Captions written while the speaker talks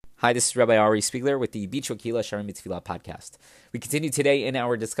Hi, this is Rabbi Ari Spiegler with the Beit Shel Kehillah Sharim B'Tfilah podcast. We continue today in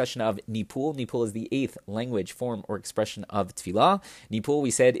our discussion of Nipul. Nipul is the 8th language, form, or expression of Tfilah. Nipul,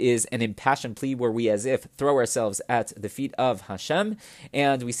 we said, is an impassioned plea where we as if throw ourselves at the feet of Hashem,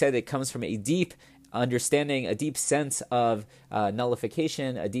 and we said it comes from a deep understanding, a deep sense of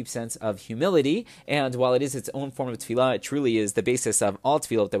nullification, a deep sense of humility. And while it is its own form of tefillah, it truly is the basis of all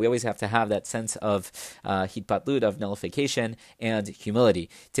tefillah, that we always have to have that sense of hitpatlut, of nullification and humility.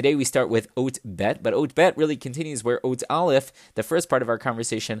 Today we start with Ot Bet, but Ot Bet really continues where Ot Aleph, the first part of our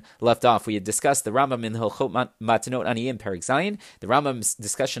conversation, left off. We had discussed the Rambam in Hilchot Matanot Aniyim, Perek Zayin, the Rambam's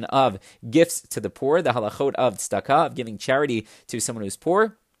discussion of gifts to the poor, the halachot of tzedakah, of giving charity to someone who's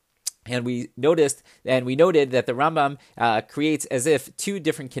poor. And we noted that the Rambam creates as if two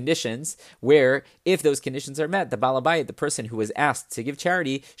different conditions where if those conditions are met, the Baal Habayit, the person who was asked to give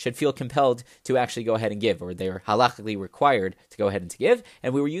charity, should feel compelled to actually go ahead and give, or they're halachically required to go ahead and to give.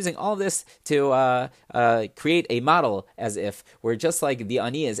 And we were using all this to create a model as if where just like the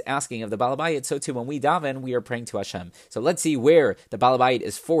Ani is asking of the Baal Habayit, so too when we daven, we are praying to Hashem. So let's see where the Baal Habayit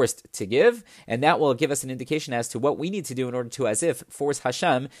is forced to give, and that will give us an indication as to what we need to do in order to as if force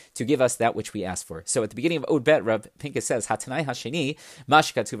Hashem to give us that which we ask for. So at the beginning of Ot Bet, Rav Pinkus says, Hatanai Hasheni,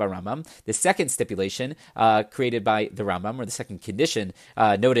 Mashkatuv Rambam, the second stipulation created by the Rambam, or the second condition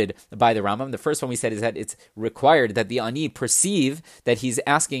noted by the Rambam. The first one we said is that it's required that the Ani perceive that he's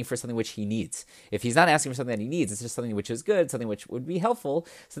asking for something which he needs. If he's not asking for something that he needs, it's just something which is good, something which would be helpful,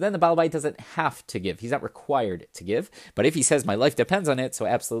 so then the Baal Habayit doesn't have to give. He's not required to give. But if he says, my life depends on it, so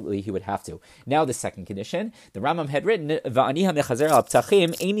absolutely he would have to. Now the second condition, the Rambam had written, Va'ani ha'mechazer al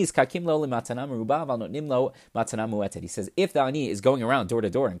ptachim, einiz kakim lo lematana meruba, val notnim lo matana muetet. He says, if the Ani is going around door to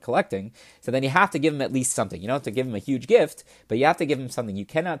door and collecting, so then you have to give him at least something. You don't have to give him a huge gift, but you have to give him something. You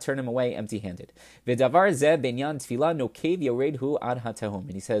cannot turn him away empty-handed. V'davar zeh benyan tefillah nokev yoredhu ad hatehom.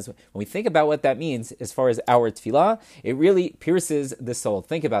 And he says, when we think about what that means as far as our tefillah, it really pierces the soul.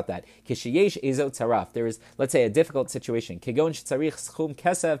 Think about that. Kishiyesh ezot tzaraf. There is, let's say, a difficult situation. Kegon shetzarich schum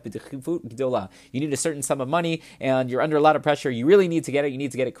kesef b'dechivut gdola. You need a certain sum of money, and you're under a lot of pressure. You really need to get it. You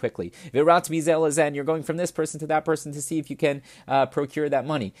need to get it quickly. Virat bizel azen. You're going from this person to that person to see if you can procure that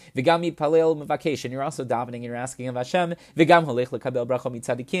money. Vigami palel mevakesh. And you're also davening and you're asking of Hashem. Vigam holech lekabel bracha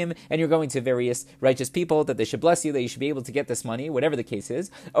mitzadikim. And you're going to various righteous people that they should bless you, that you should be able to get this money, whatever the case is.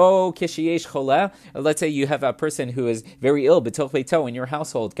 Oh, kishiyesh choleh. Let's say you have a person who is very ill, b'toch beito, in your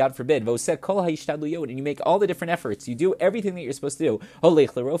household, God forbid. Voseh kol ha'ishtadluyot. And you make all the different efforts. You do everything that you're supposed to do.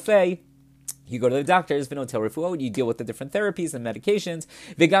 Holech lerofei. You go to the doctors, you deal with the different therapies and medications.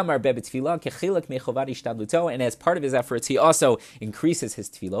 And as part of his efforts, he also increases his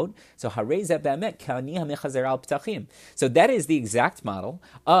tefillot. So that is the exact model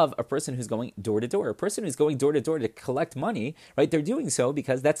of a person who's going door to door. A person who's going door to collect money, right? They're doing so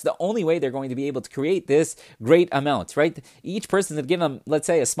because that's the only way they're going to be able to create this great amount, right? Each person will give them, let's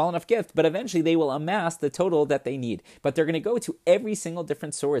say, a small enough gift, but eventually they will amass the total that they need. But they're going to go to every single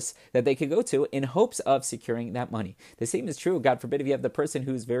different source that they could go to in hopes of securing that money. The same is true, God forbid, if you have the person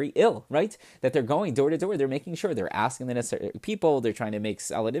who's very ill, right? That they're going door to door, they're making sure they're asking the necessary people, they're trying to make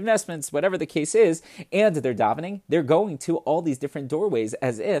solid investments, whatever the case is, and they're davening, they're going to all these different doorways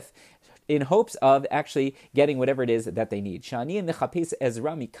as if in hopes of actually getting whatever it is that they need. The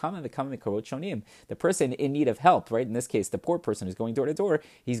person in need of help, right? In this case, the poor person who's going door to door,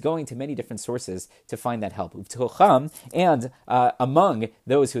 he's going to many different sources to find that help. And among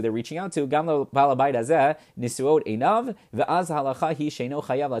those who they're reaching out to,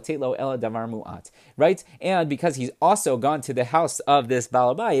 right? And because he's also gone to the house of this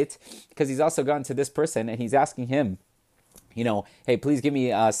Baal Habayit, because he's also gone to this person and he's asking him, hey, please give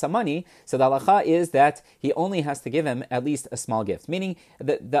me some money. So the halacha is that he only has to give him at least a small gift. Meaning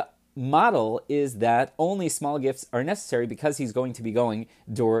the model is that only small gifts are necessary because he's going to be going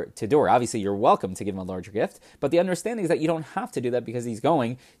door to door. Obviously, you're welcome to give him a larger gift, but the understanding is that you don't have to do that because he's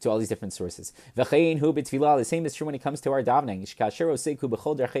going to all these different sources. The same is true when it comes to our davening.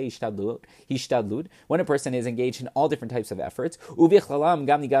 When a person is engaged in all different types of efforts,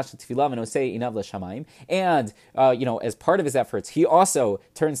 and as part of his efforts, he also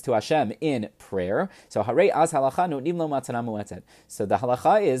turns to Hashem in prayer. So the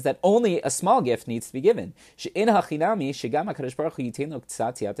halacha is that only a small gift needs to be given. Right?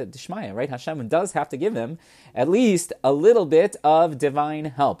 Hashem does have to give him at least a little bit of divine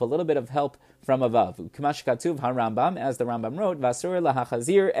help, a little bit of help from above. K'mash katuv HaRambam, as the Rambam wrote, Vasur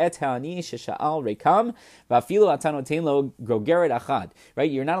lahachazir et ha'ani shesha'al rekam, va'afilu atanotein lo grogeret achad. Right?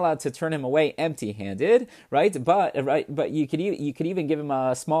 You're not allowed to turn him away empty-handed, right? But you could even give him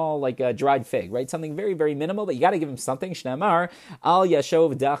a small, like a dried fig, right? Something very, very minimal, but you got to give him something. Shnamar al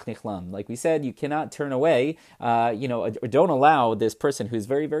yashov dach nichlam. Like we said, you cannot turn away, or don't allow this person who's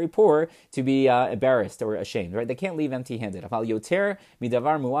very, very poor to be embarrassed or ashamed, right? They can't leave empty-handed. Aval yoter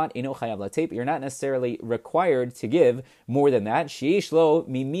midavar muat eno chayav latep. You're not necessarily required to give more than that. Sheish lo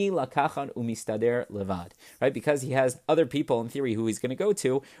mimi lakachan umistader levad, right? Because he has other people in theory who he's going to go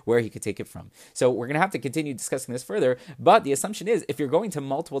to where he could take it from. So we're going to have to continue discussing this further. But the assumption is, if you're going to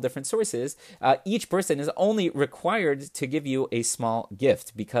multiple different sources, each person is only required to give you a small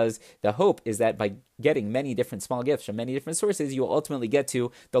gift, because the hope is that by getting many different small gifts from many different sources, you will ultimately get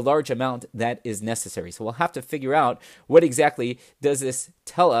to the large amount that is necessary. So we'll have to figure out what exactly does this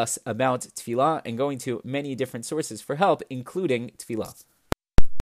tell us about tefillah, and going to many different sources for help, including tefillah.